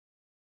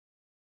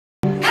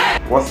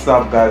What's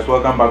up guys,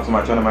 welcome back to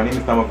my channel. My name is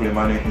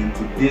Emmanuel. In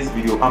today's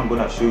video I'm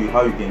gonna show you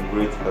how you can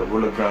create a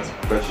hologram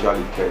special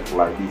effect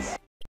like this.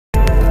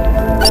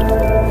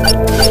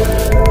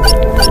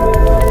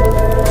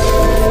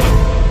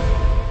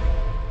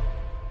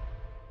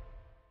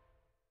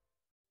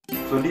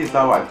 So this is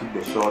how I took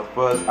the shot.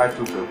 First I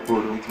took a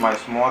photo with my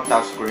small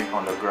touch screen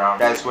on the ground.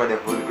 That's where the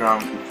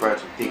hologram will try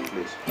to take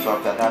place. So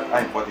after that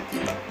I imported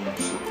it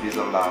into this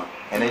lab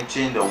and then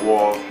change the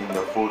wall in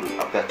the photo.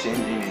 After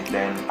changing it,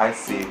 then I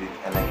save it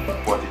and I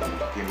import it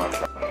into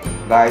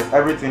Kinemaster. Guys,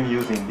 everything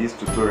used in this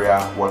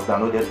tutorial was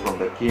downloaded from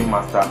the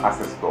Kinemaster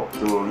Asset Store.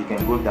 So you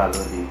can go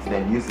download it,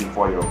 then use it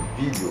for your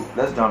video.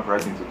 Let's jump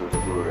right into the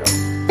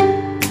tutorial.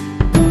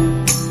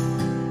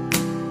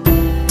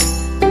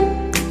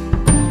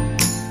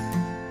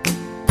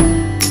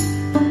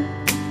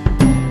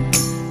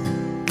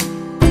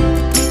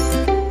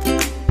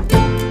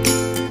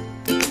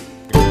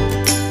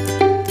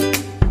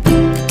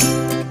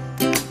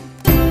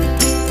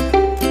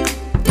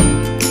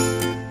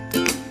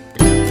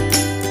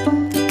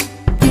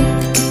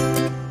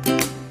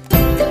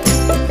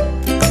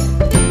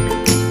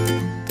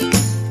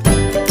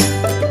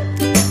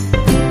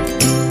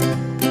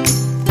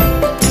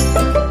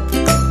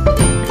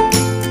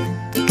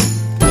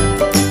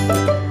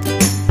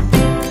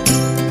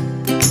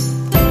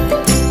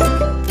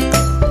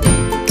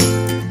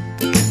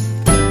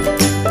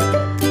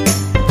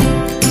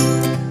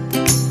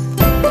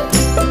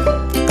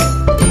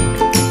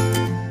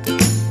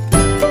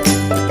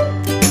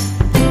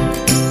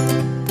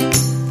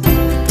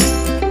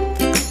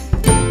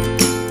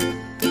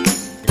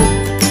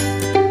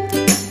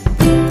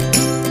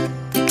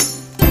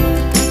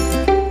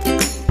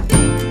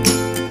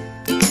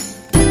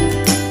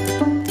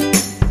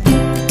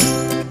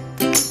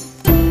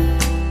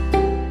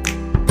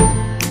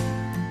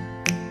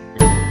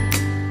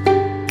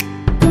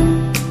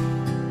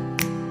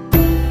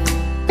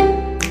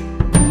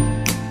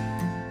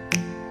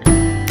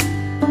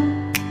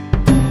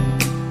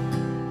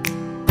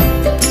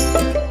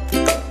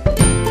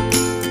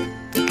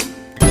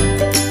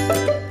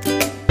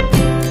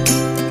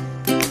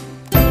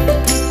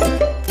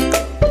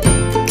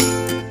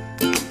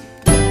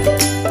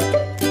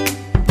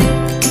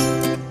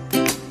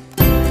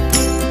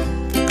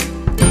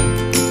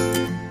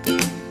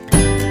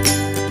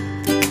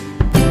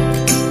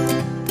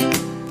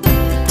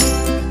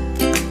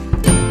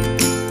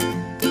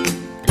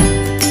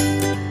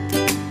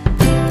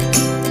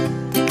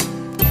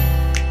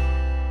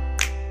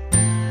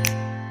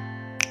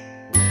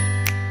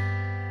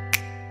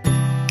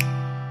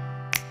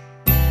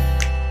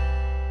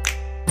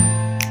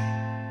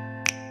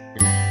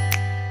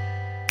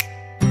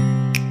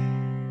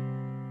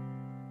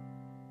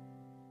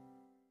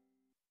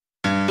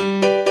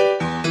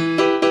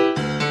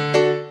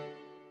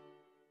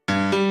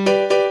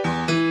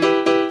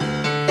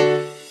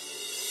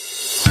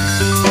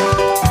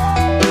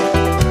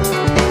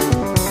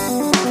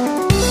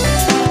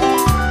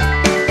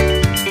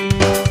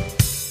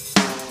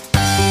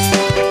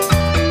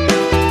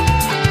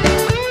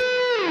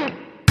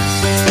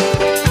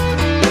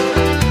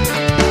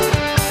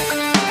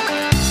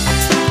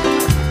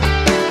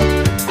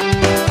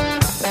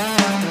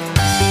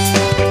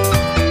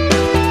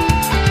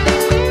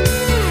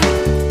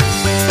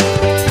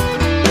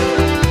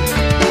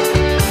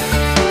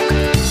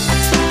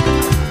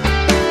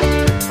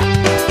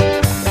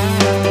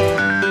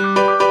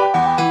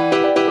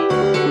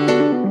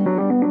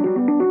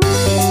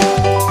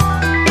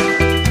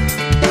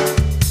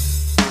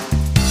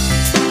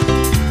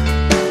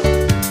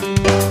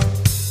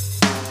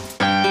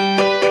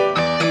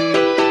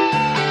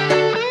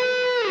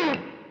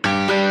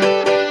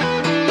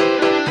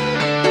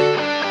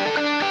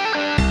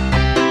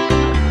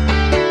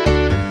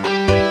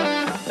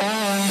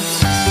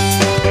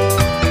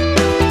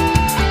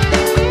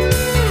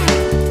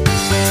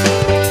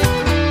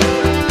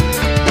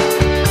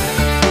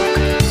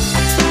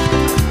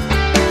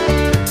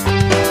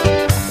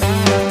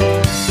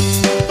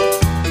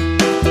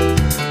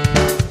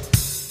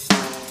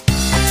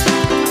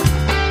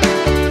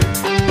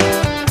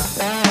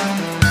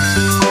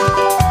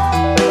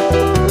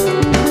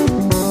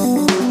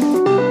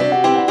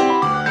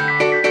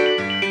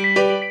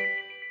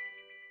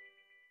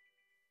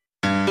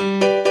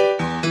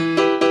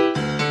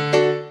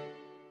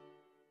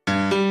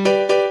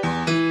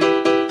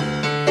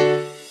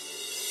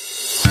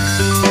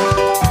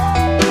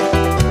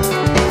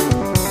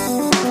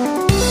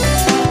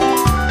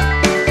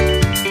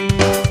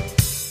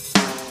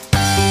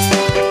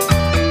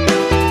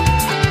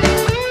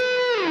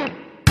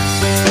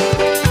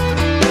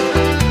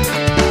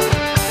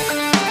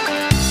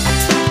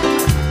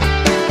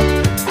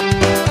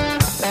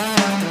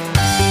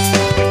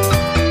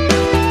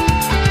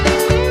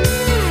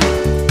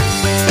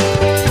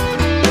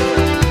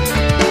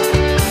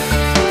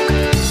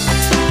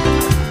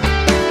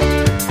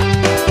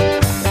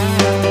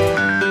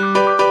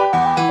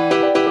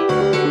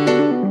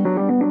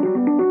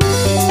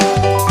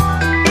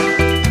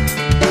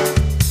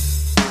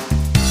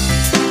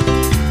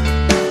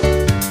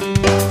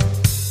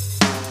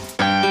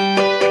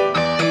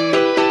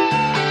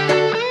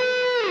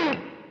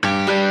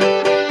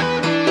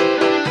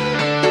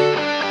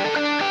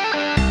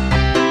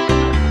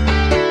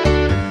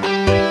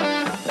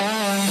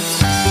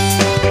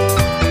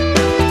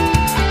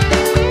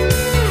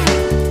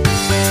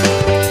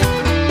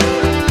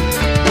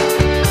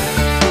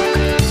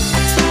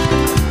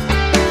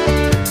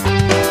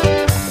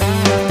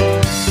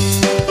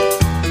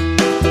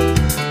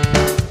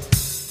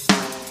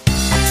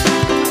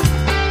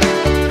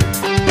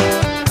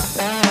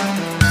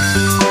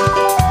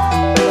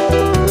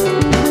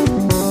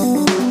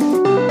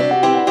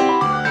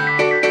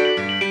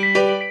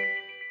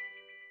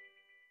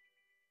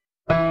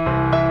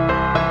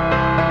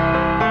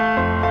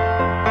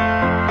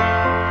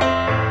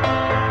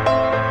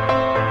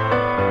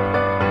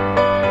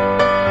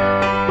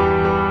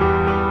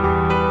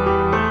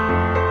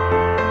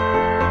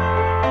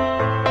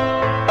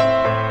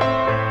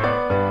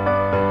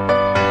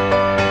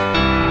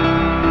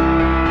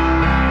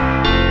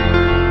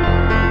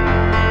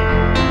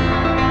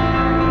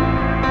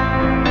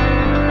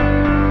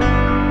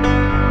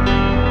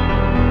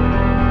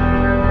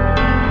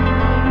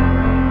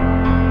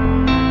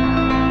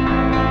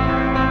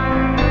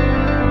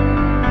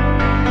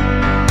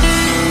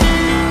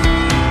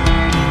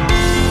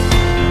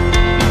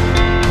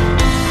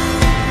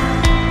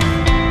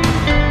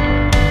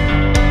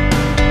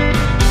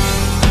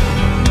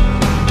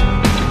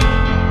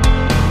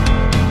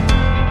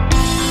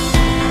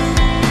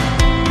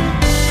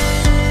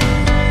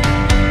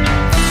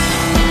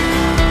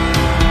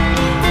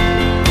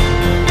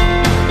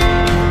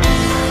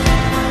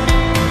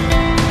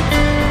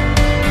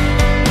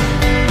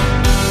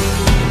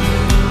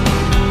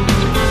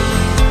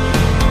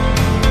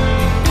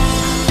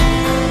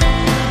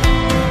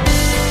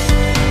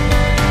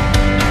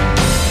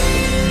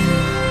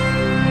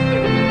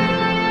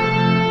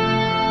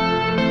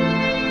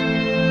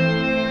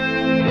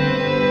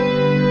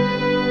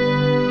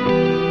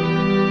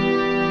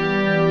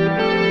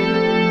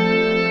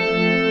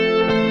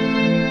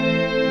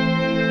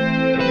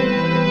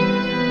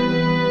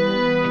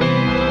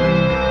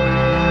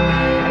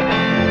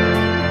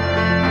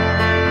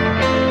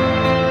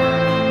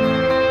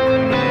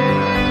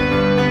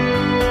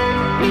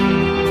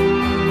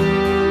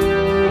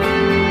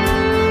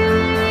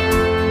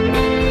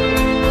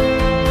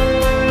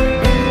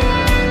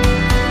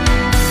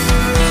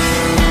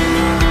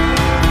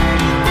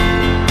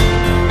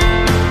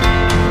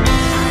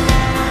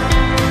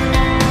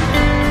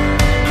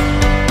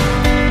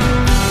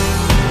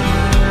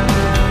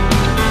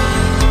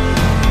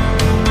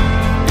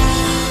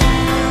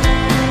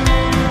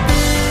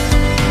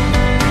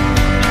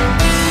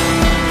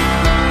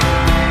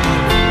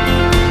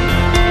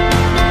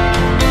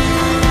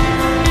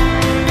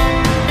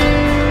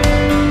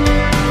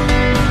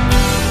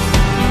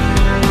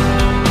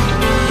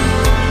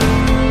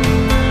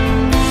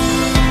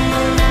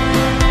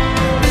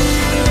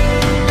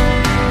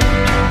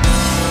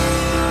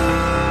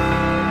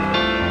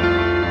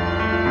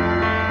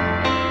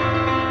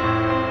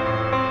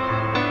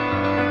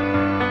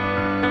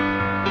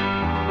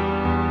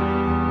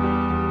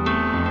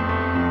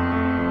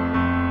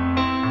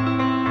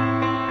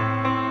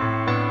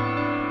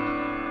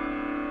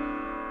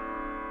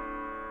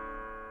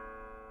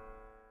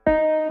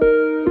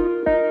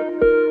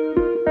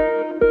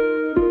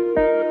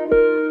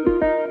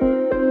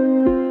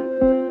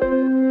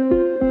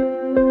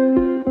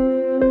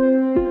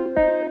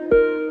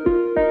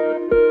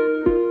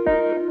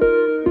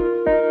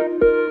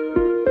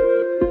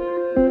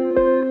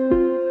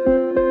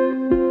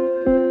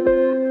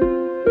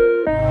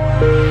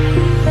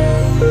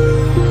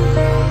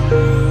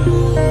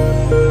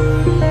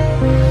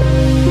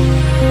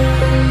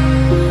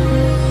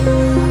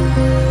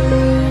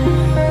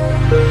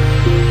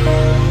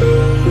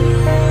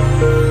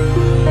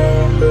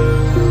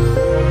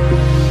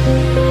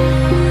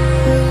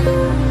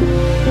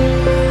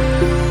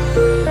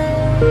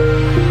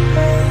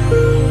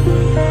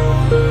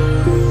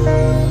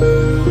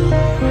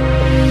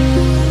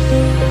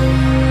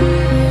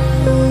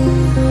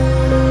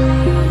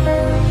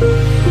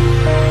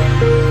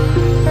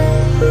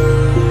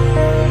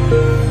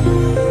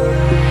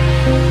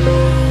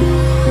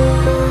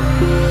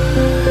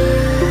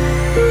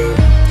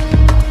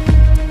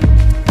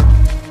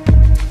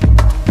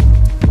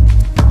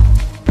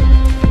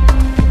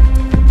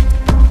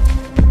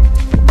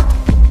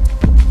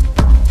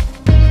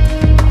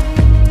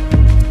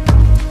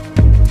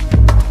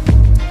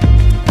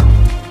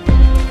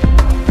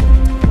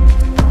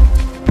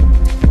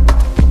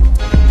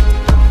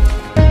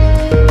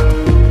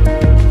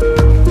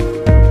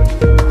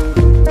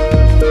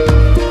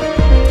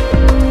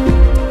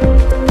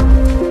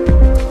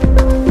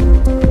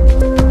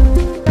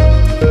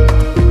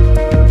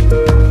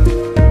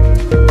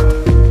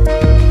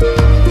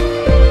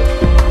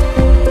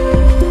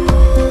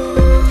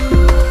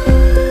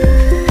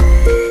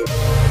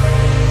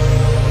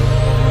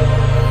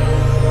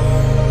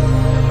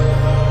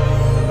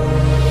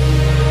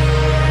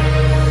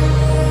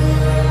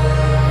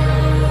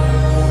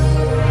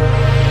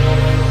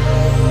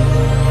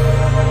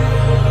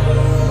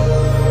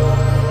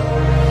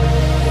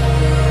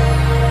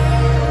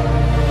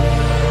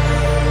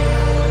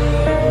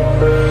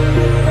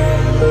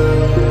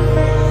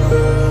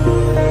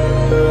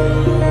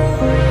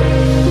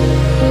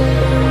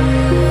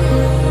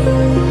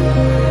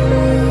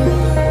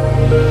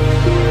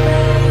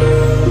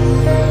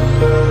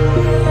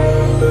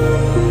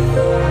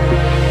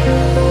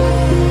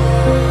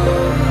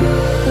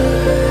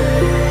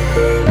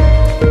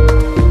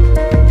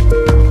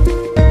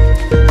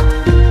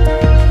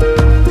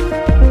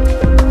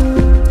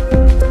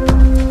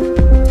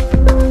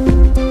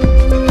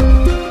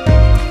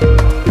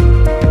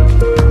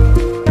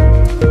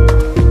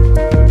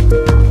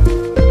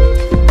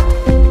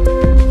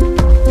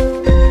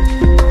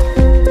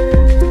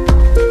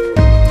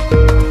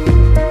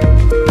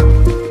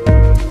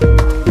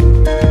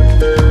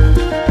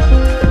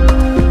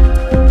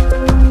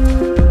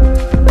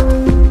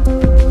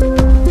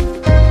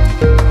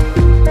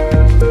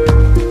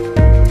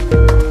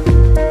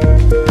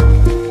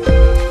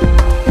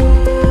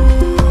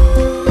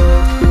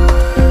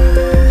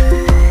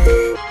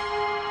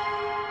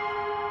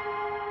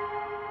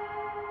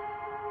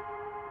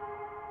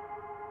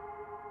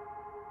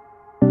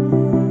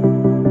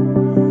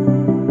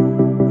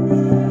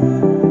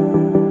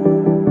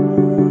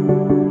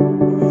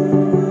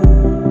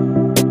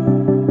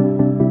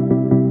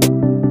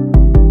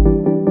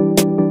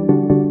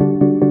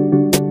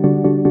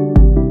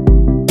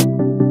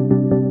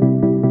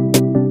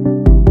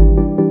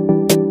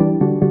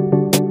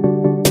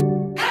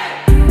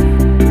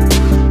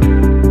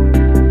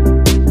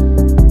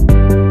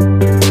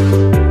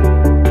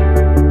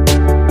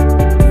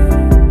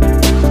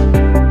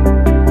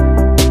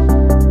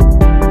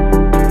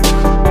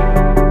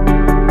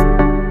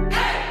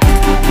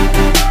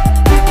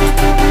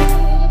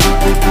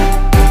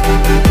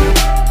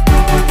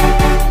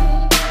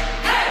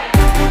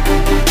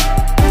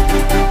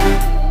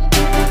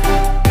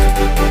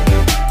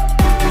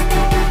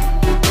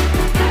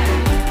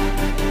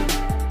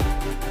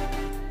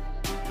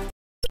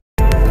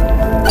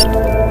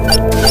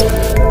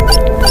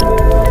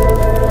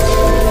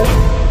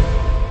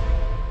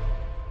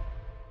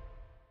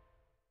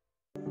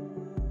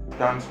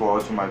 thanks for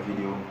watching my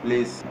video.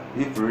 Please,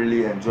 if you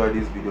really enjoyed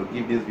this video,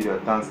 give this video a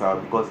thumbs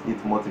up because it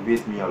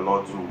motivates me a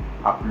lot to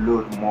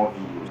upload more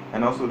videos.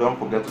 And also don't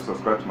forget to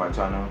subscribe to my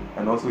channel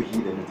and also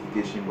hit the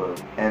notification bell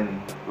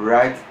and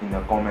write in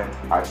the comment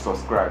I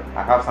subscribe.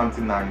 I have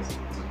something nice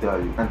to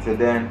tell you. Until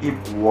then, keep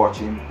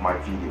watching my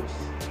videos.